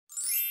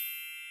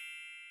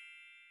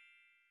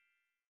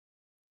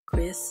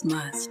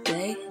Christmas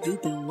Day,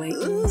 you've been waiting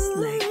to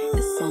slay.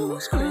 It's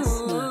almost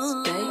Christmas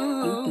Day,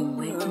 you've been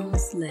waiting to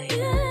slay.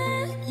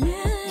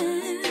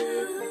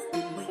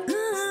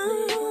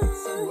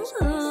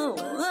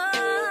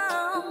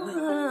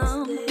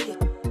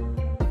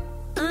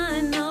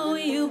 I know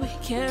you be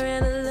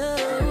carrying a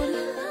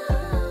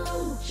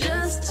load.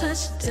 Just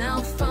touched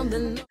down from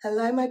the...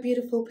 Hello, my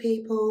beautiful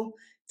people.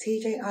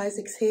 TJ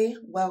Isaacs here.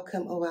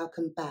 Welcome or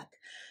welcome back.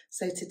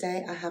 So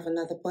today I have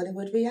another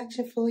Bollywood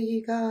reaction for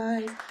you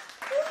guys.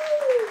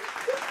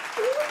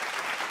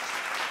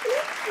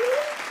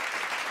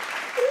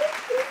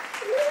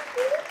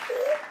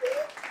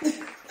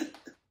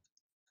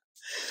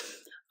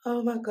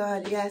 Oh my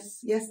God,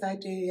 yes I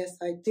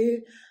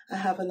do. I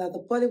have another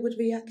Bollywood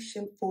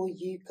reaction for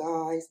you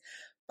guys.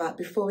 But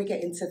before we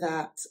get into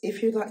that,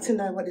 if you'd like to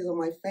know what is on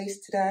my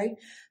face today,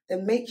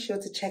 then make sure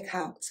to check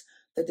out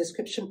the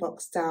description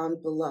box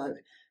down below.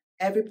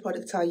 Every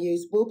product I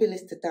use will be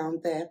listed down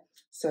there,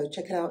 so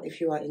check it out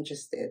if you are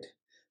interested.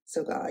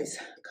 So guys,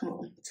 come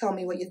on, tell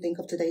me what you think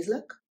of today's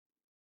look.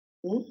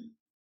 Do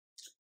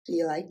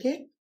you like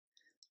it?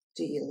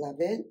 Do you love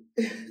it?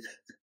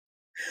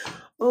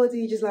 Or do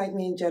you just like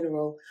me in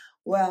general?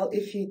 Well,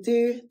 if you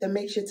do, then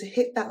make sure to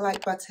hit that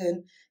like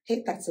button,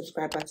 hit that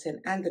subscribe button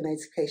and the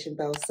notification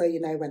bell so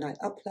you know when I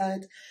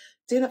upload.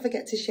 Do not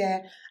forget to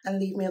share and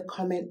leave me a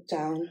comment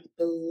down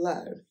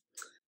below.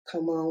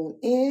 Come on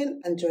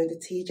in and join the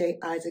TJ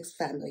Isaacs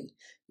family.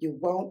 You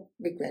won't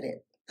regret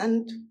it.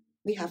 And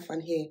we have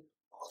fun here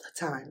all the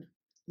time.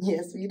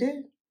 Yes, we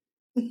do.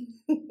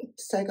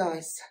 So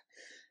guys,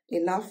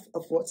 enough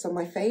of what's on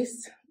my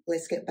face.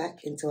 Let's get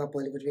back into our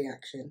Bollywood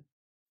reaction.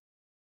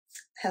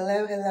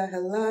 Hello.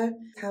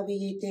 How are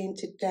you doing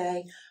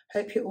today?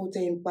 Hope you're all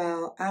doing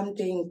well. I'm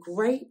doing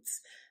great.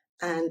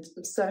 And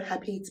I'm so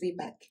happy to be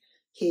back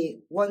here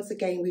once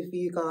again with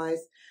you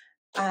guys.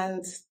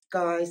 And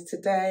guys,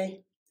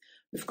 today,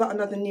 we've got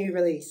another new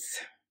release.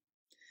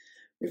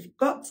 We've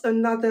got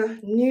another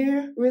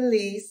new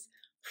release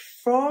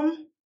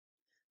from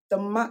the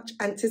much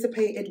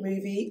anticipated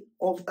movie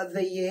of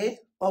the year,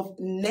 of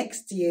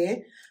next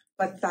year,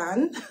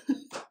 Pathaan.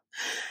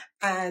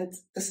 And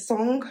the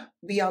song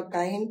we are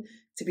going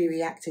to be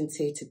reacting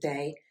to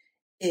today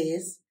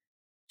is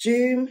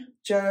Jhoome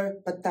Jo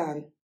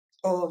Pathaan,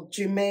 or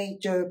Jhoome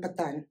Jo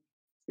Pathaan.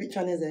 Which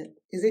one is it?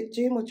 Is it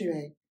Jhoome or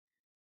Jhoome?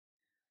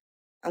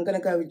 I'm going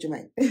to go with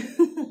Jhoome.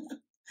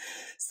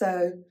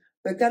 So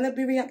we're going to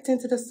be reacting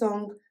to the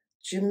song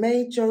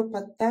Jhoome Jo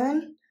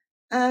Pathaan,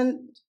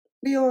 and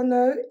we all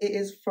know it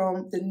is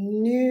from the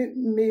new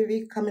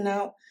movie coming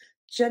out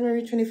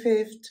January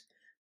 25th,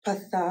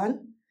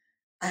 Pathaan,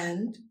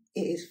 and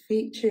it is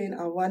featuring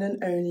our one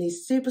and only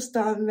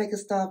superstar,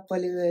 megastar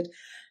Bollywood,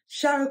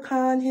 Shah Rukh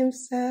Khan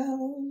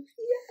himself,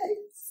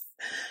 yes,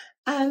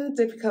 and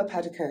Deepika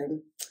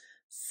Padukone.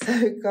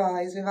 So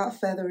guys, without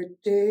further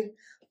ado,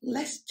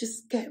 let's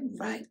just get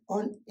right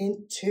on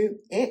into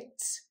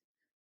it.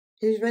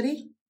 Who's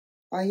ready?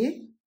 Are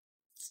you?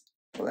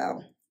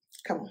 Well,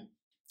 come on.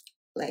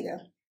 Let go.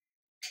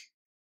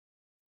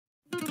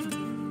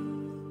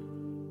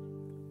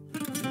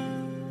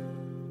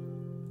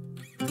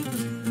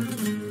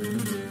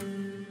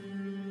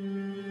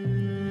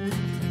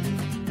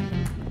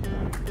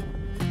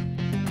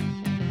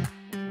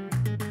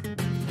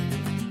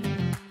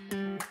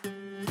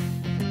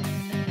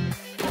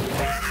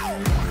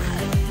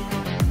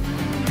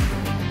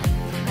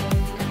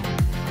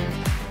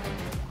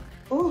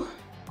 Oh,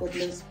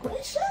 goodness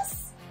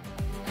gracious.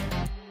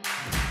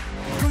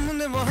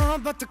 हमने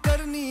मोहब्बत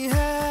करनी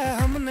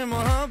है, हमने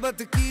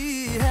मोहब्बत की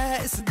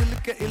है, इस दिल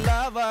के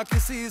अलावा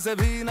किसी से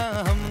भी ना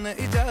हमने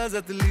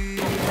इजाजत ली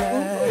है.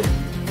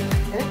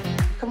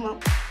 Come on.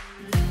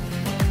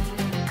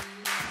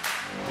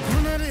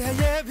 हुनर है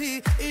ये भी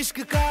इश्क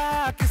का,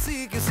 किसी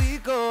किसी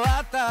को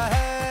आता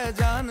है,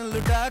 जान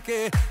लुटा के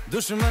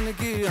दुश्मन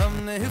की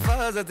हमने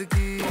हिफाजत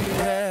की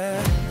है.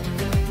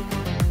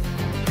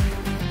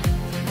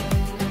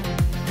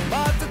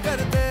 बात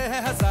करते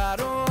हैं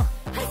हजारों,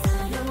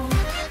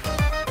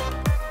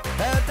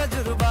 है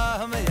तजुर्बा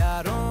हमें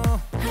यारों,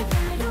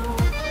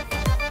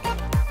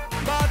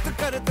 बात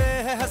करते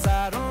हैं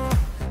हजारों,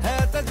 है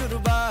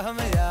तजुर्बा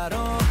हमें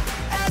यारों.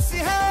 ऐसी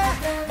है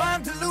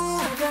बांध लूं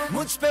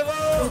मुझ पे वो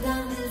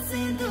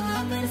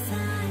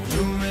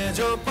झूमे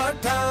जो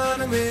पठान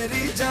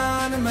मेरी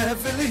जान,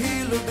 महफिल ही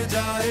लुट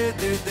जाए,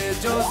 दे दे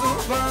जो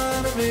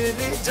जुबान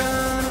मेरी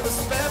जान, उस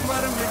पे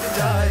मर मिट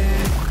जाए.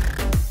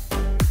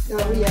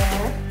 Oh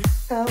yeah,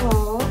 come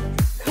on.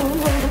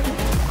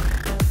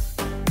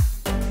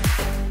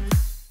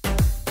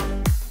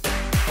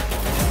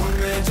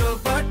 झूमे जो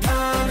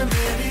पठान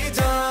मेरी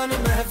जान,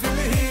 महफिल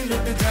ही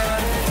लुट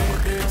जाए,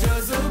 दे जो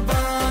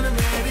जुबान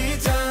मेरी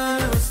जान,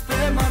 उस पे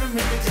मर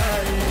मिट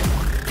जाए.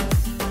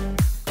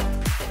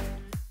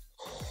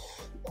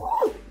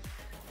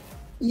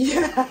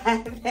 Yeah,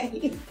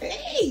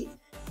 baby.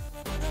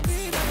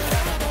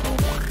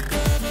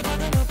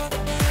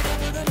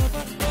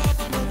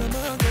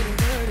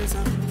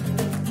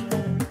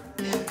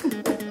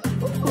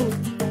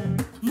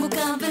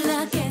 मुकाबला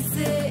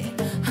कैसे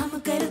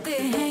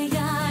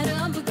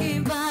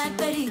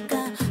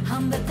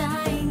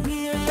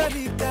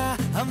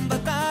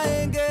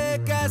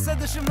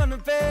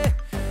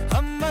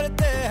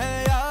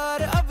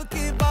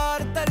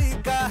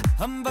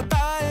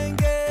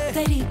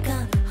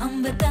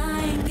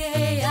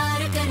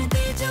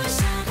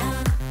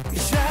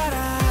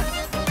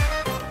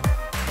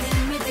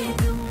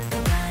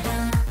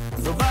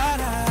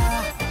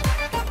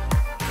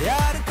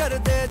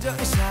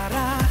जो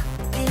इशारा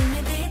दिल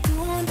में दे तू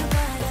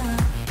दोबारा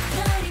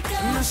प्यार का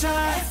नशा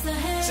ऐसा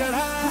है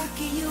चढ़ा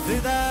कि यूं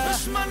फिदा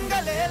दुश्मन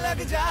गले लग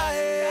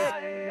जाए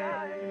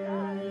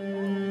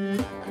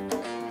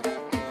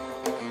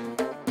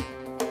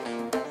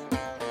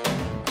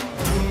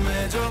झूमे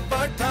जो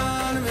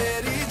पठान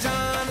मेरी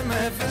जान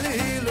महफिल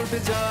ही लुट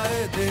जाए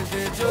दे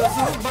दे जो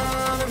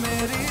जुबान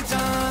मेरी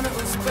जान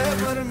उस पे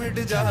पर मिट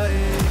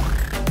जाए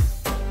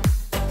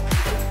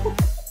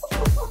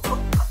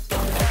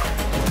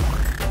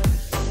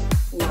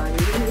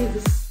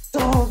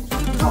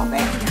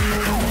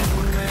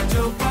झूमे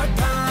जो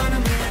पठान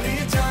मेरी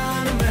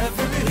जान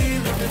महफिल ही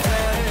लुट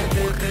जाए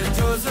दे दे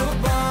जो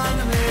जुबान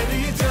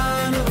मेरी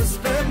जान उस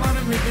पे मन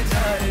मिट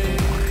जाए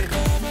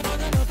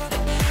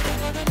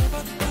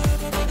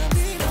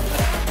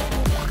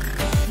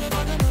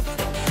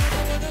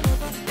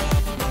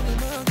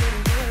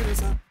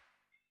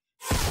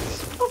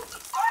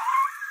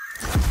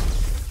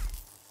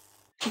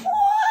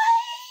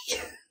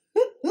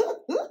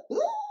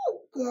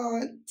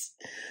God.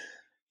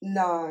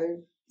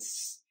 No.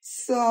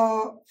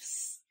 Stop.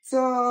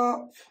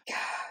 Stop.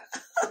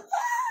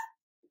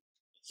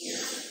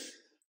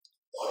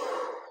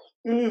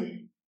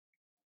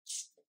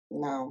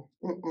 No.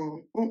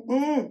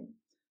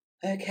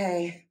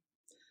 Okay.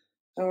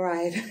 All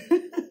right.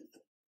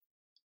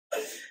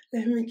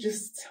 Let me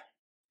just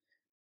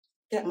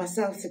get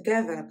myself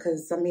together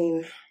because, I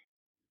mean,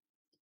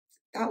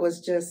 that was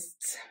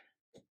just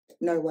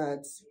no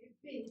words.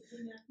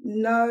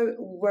 No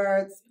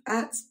words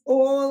at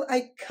all.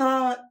 I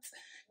can't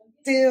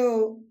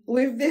deal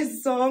with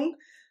this song.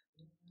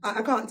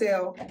 I can't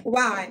deal.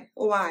 Why?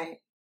 Why?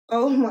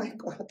 Oh my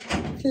God.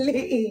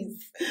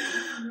 Please.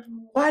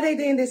 Why are they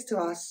doing this to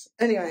us?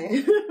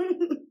 Anyway.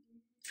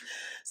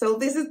 So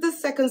this is the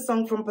second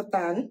song from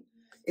Pathaan.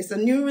 It's a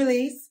new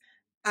release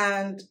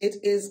and it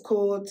is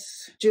called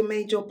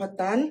Jhoome Jo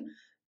Pathaan.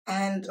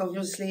 And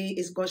obviously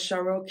it's got Shah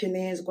Rukh in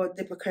it, it's got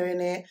Deepika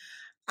in it.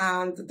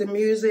 And the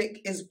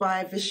music is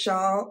by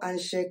Vishal and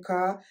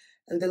Shekhar,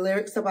 and the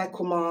lyrics are by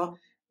Kumar,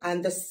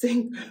 and the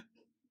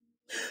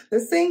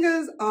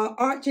singers are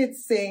Arjit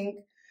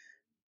Singh.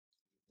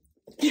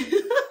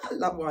 I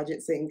love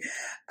Arjit Singh.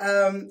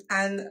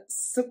 And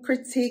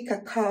Sukriti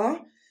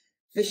Kakar,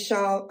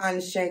 Vishal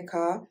and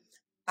Shekhar.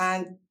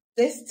 And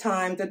this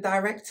time the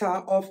director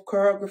of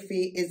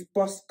choreography is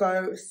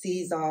Bosco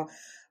Caesar.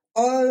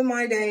 Oh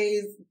my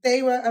days,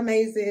 they were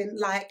amazing.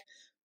 Like,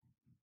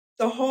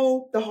 the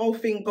whole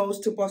thing goes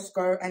to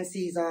Bosco and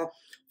Caesar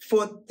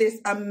for this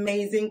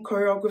amazing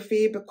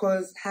choreography,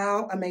 because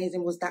how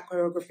amazing was that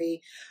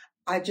choreography?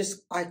 I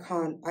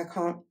can't.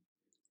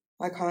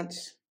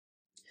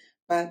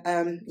 But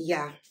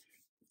yeah,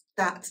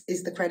 that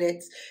is the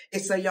credits.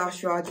 It's a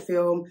Yash Raj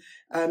film.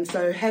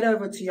 So head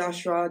over to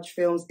Yash Raj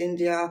Films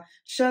India,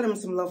 show them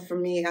some love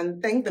from me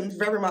and thank them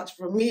very much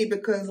for me,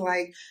 because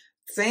like,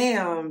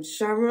 damn,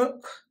 Shah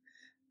Rukh,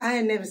 I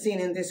ain't never seen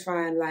him this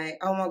fine. Like,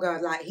 oh my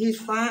God, like he's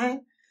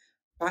fine.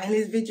 But in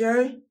this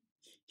video,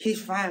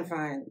 he's fine.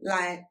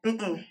 Like,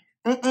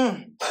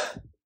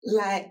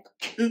 Like,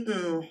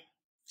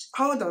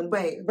 Hold on,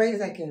 wait a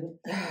second.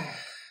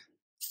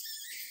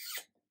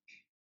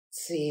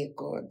 See,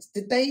 God,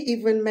 did they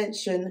even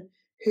mention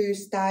who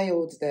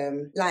styled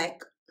them?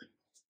 Like,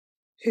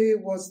 who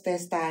was their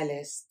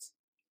stylist?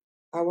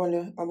 I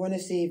wanna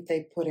see if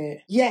they put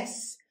it.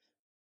 Yes,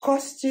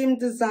 costume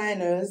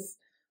designers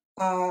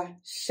are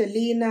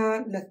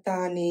Shalina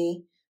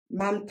Nathani,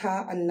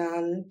 Mamta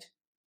Anand,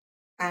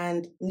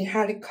 and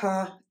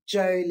Niharika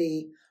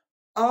Jolie.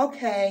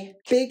 Okay,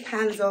 big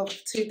hands off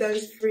to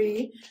those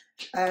three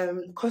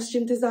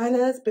costume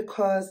designers,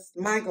 because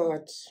my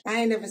God,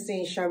 I ain't never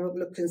seen Shah Rukh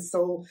looking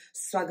so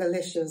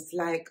swaggerlicious.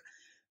 Like,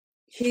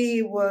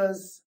 he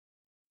was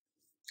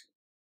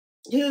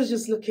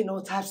just looking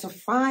all types of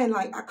fine.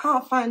 Like, I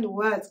can't find the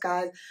words,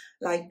 guys.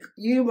 Like,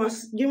 you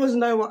must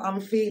know what I'm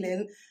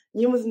feeling.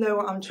 You must know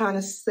what I'm trying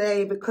to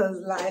say,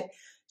 because like,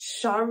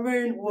 Shah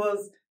Rukh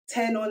was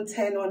 10 on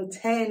 10 on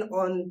 10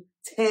 on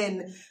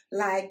 10.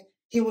 Like,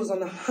 he was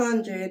on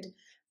 100.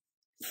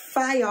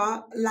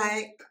 Fire,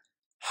 like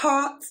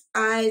heart,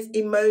 eyes,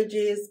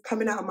 emojis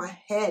coming out of my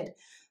head.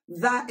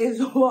 That is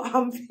what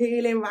I'm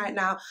feeling right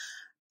now.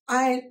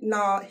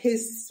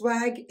 His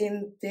swag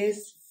in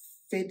this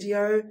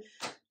video,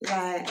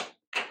 like,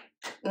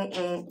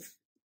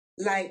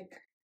 like,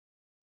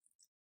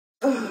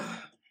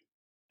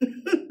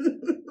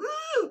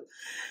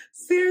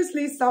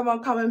 seriously,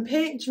 someone come and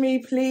pinch me,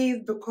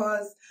 please,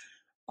 because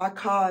I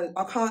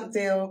can't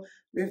deal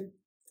with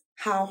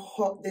how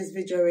hot this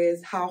video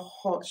is, how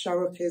hot Shah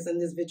Rukh is in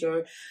this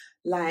video.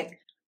 Like,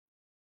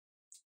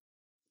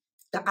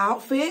 the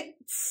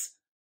outfits,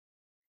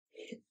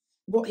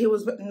 what he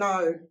was,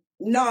 no,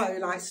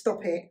 like,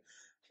 stop it.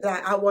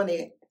 Like, I want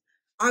it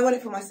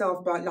for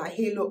myself, but like,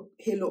 he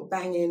looked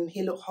banging,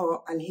 he looked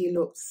hot, and he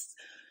looks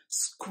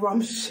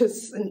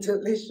scrumptious and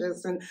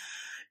delicious and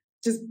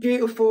just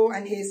beautiful.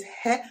 And his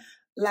hair,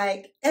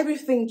 like,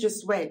 everything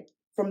just went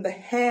from the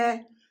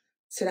hair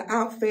to the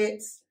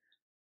outfits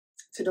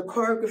to the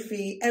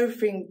choreography,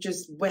 everything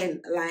just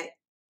went like,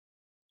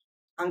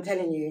 I'm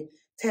telling you,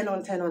 10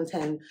 on 10 on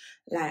 10,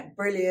 like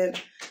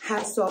brilliant.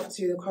 Hats off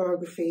to the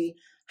choreography,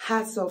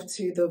 hats off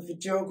to the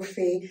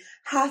videography,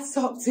 hats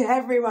off to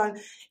everyone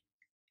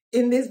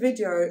in this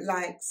video.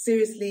 Like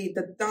seriously,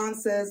 the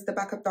dancers, the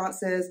backup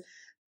dancers,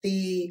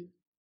 the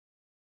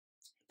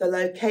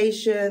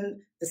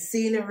location, the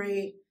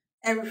scenery,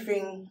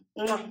 everything,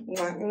 mwah,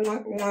 mwah,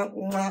 mwah, mwah,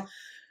 mwah.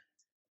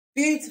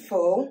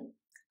 Beautiful.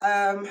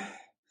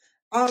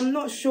 I'm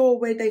not sure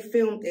where they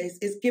filmed this.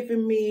 It's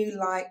giving me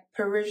like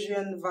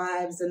Parisian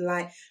vibes and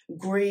like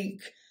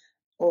Greek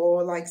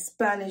or like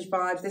Spanish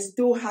vibes. They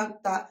still have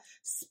that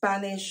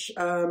Spanish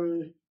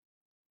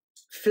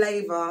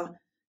flavor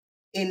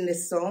in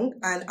this song,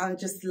 and I'm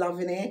just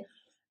loving it.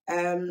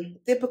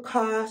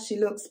 Deepika, she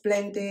looks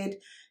splendid.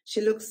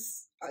 She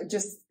looks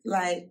just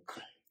like,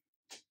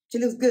 she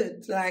looks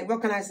good. Like,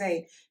 what can I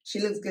say? She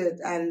looks good.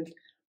 And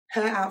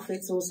her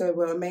outfits also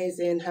were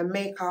amazing. Her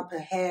makeup, her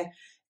hair,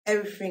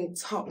 everything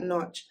top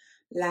notch.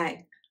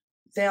 Like,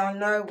 there are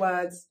no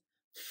words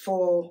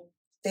for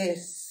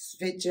this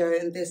video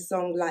and this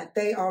song. Like,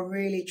 they are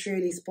really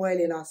truly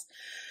spoiling us.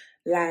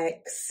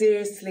 Like,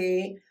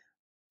 seriously,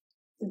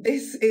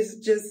 this is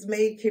just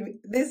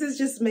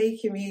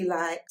making me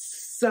like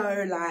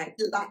so like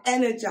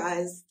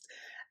energized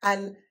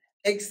and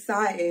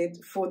excited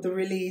for the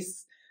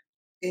release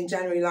in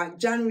January. Like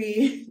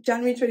January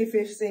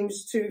 25th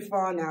seems too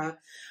far now.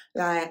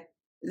 Like,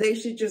 they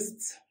should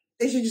just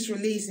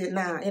release it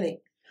now,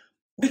 innit?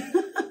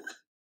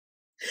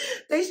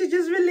 They should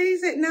just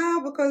release it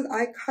now, because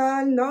I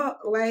cannot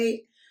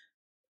wait.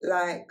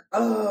 Like,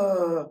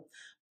 oh.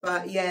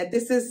 But yeah,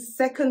 this is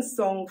second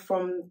song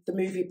from the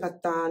movie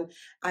Pathaan,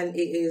 and it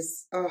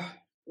is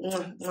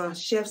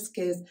chef's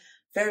kiss,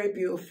 very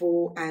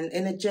beautiful and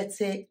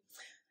energetic.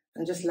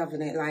 I'm just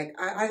loving it. Like,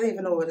 I don't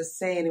even know what to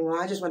say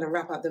anymore. I just want to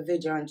wrap up the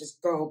video and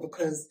just go,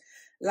 because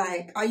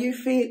like, are you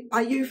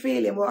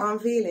feeling what I'm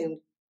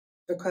feeling?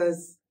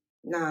 Because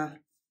nah,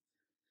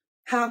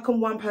 how can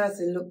one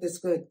person look this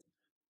good?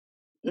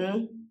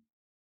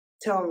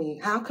 Tell me,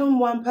 how can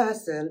one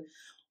person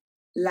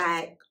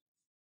like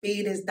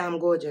be this damn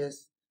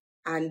gorgeous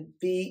and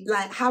be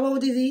like, how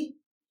old is he?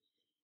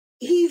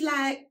 He's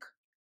like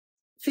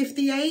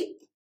 58.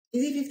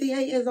 Is he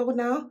 58 years old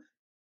now?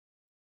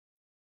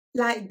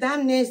 Like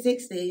damn near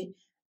 60.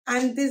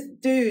 And this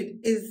dude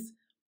is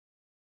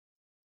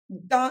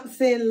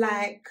dancing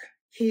like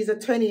he's a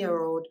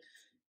 20-year-old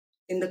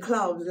in the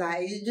clubs.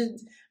 Like, you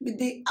just,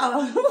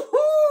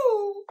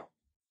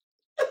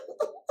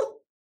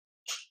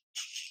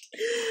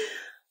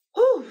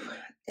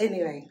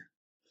 anyway.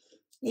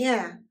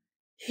 Yeah,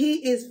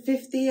 he is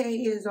 58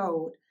 years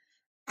old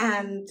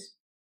and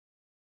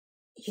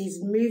he's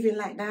moving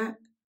like that.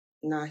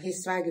 Nah,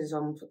 his swag is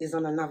on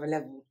another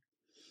level.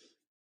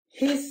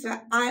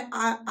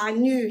 I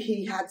knew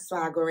he had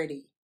swag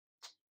already,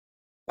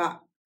 but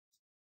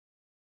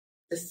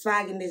the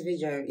swag in this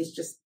video is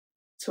just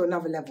to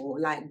another level.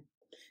 Like,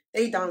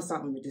 they done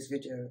something with this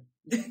video.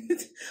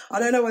 I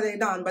don't know what they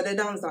done, but they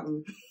done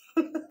something.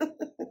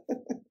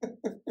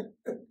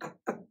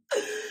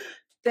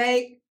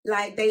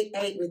 They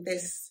ate with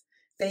this.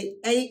 They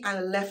ate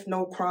and left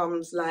no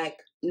crumbs, like,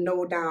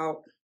 no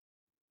doubt.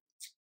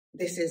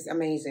 This is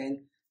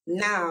amazing.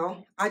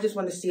 Now, I just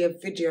want to see a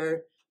video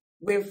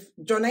with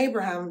John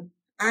Abraham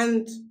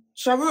and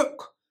Shah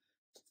Rukh.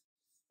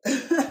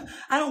 I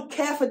don't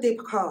care for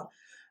Deepika.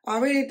 I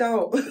really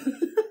don't.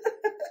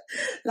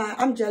 Like,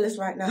 I'm jealous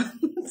right now.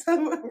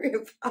 Don't worry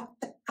about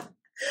that.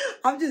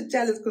 I'm just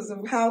jealous because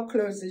of how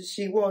close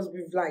she was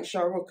with, like,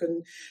 Shah Rukh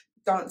and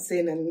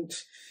dancing and...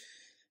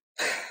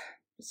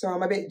 So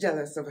I'm a bit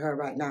jealous of her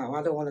right now.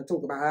 I don't want to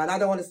talk about her, and I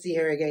don't want to see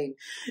her again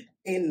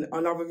in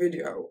another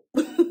video.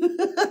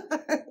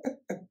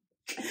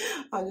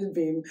 I'm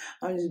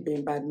just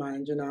being bad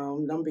mind, you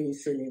know. I'm being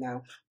silly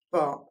now.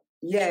 But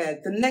yeah,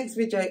 the next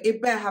video,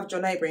 it better have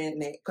John Abraham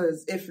in it,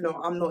 because if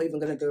not, I'm not even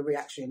gonna do a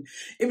reaction.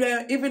 If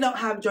it don't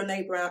have John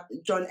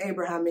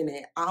Abraham in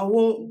it, I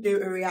won't do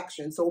a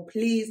reaction. So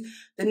please,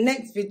 the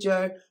next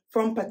video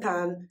from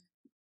Pathaan,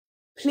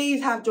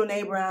 please have John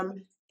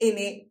Abraham in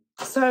it,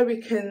 so we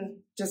can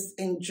just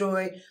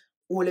enjoy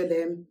all of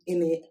them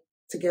in it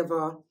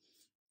together.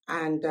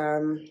 And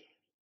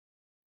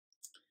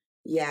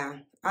yeah,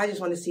 I just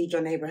want to see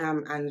John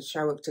Abraham and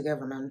Shah Rukh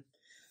together, man.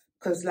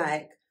 Because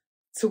like,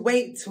 to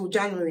wait till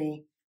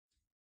January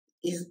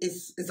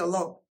is a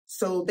lot.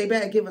 So they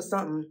better give us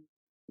something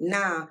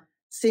now,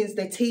 since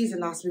they're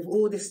teasing us with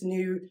all this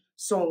new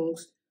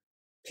songs.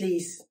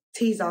 Please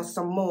tease us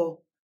some more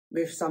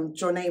with some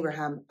John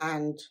Abraham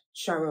and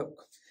Shah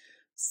Rukh.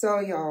 So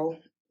y'all,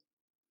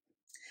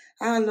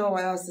 I don't know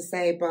what else to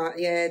say, but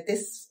yeah,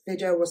 this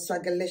video was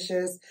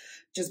swagalicious,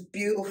 just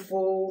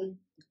beautiful,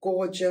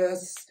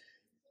 gorgeous.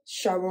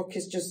 Shah Rukh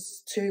is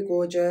just too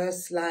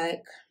gorgeous.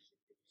 Like,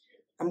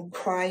 I'm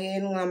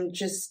crying. I'm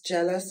just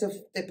jealous of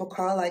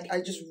Deepika. Like, I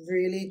just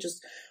really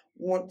just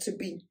want to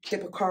be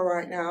Deepika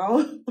right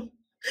now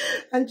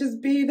and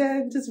just be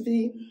there and just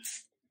be...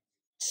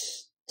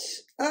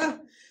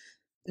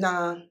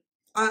 Nah,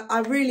 I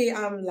really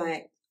am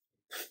like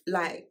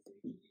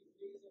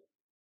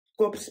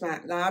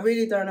gobsmacked. Like, I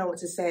really don't know what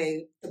to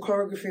say. The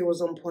choreography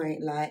was on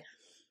point. Like,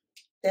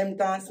 them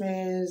dance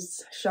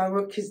moves, Shah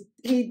Rukh,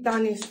 he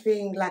done his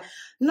thing. Like,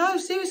 no,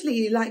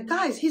 seriously, like,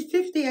 guys, he's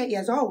 58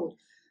 years old.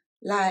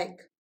 Like,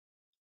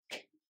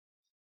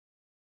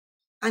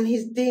 and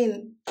he's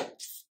doing,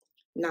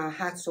 nah,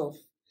 hats off.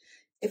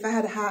 If I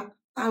had a hat,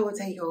 I would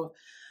take it off.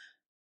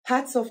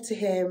 Hats off to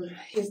him.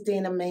 He's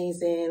doing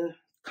amazing.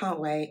 Can't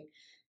wait.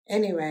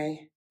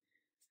 Anyway,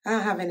 I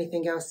don't have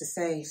anything else to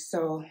say,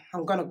 so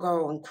I'm gonna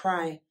go and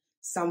cry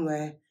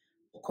somewhere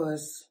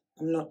because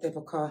I'm not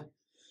Deepika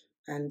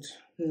and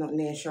I'm not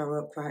near Shah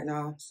Rukh right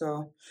now.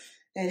 So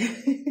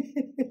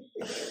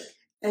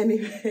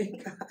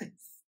anyway, guys,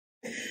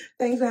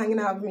 thanks for hanging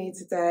out with me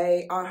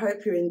today. I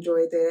hope you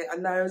enjoyed it. I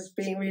know it's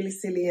being really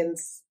silly and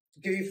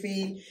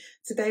goofy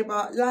today,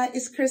 but like,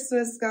 it's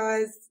Christmas,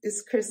 guys.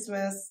 It's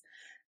Christmas,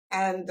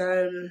 and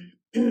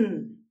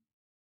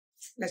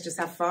let's just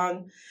have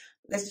fun.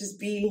 Let's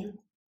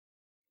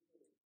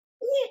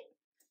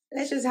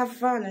just have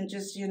fun and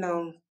just, you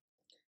know,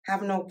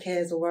 have no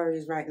cares or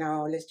worries right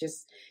now. Let's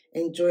just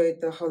enjoy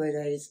the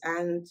holidays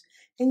and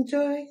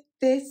enjoy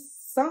this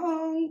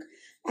song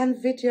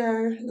and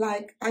video.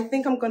 Like, I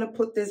think I'm going to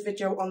put this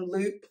video on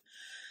loop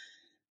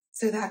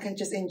so that I can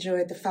just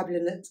enjoy the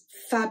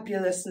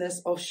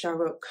fabulousness of Shah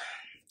Rukh.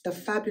 The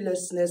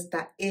fabulousness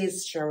that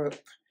is Shah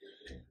Rukh.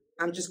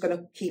 I'm just going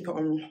to keep it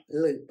on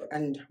loop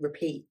and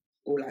repeat.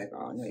 All over.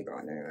 Oh,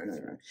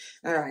 no.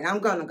 All right, I'm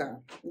gonna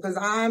go because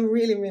I'm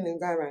really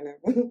excited right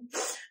now.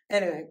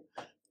 Anyway,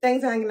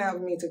 thanks for hanging out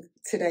with me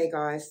today,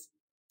 guys.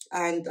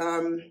 And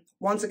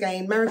once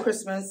again, Merry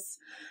Christmas.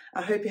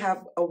 I hope you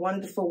have a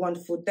wonderful,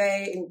 wonderful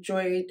day.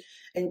 Enjoy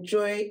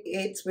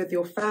it with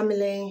your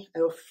family,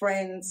 your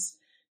friends,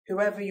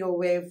 whoever you're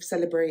with,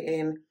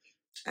 celebrating.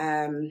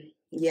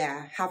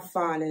 Yeah, have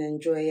fun and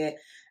enjoy it.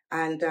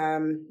 And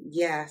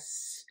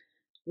yes,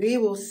 we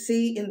will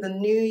see in the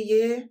new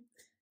year.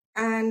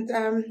 And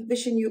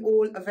wishing you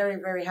all a very,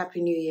 very happy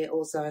new year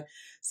also.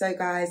 So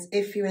guys,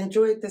 if you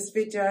enjoyed this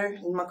video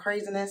and my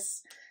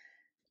craziness,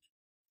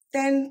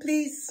 then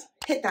please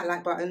hit that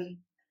like button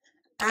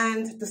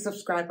and the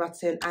subscribe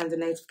button and the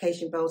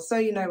notification bell so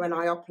you know when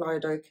I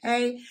upload,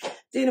 okay?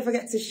 Do not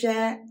forget to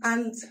share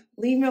and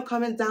leave me a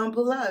comment down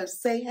below.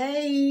 Say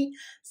hey,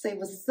 say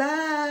what's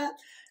up.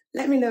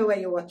 Let me know where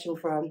you're watching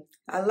from.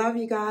 I love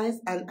you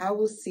guys and I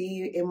will see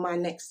you in my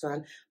next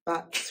one.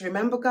 But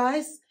remember,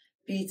 guys,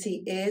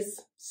 beauty is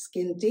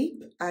skin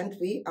deep and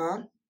we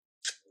are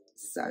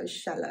so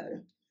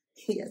shallow.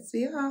 Yes,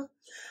 we are.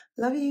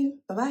 Love you.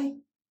 Bye-bye.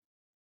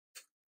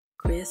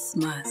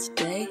 Christmas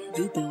Day,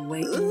 you've been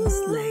waiting to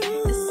slay.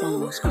 It's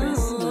almost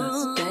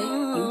Christmas Day,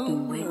 you've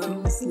been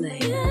waiting to slay.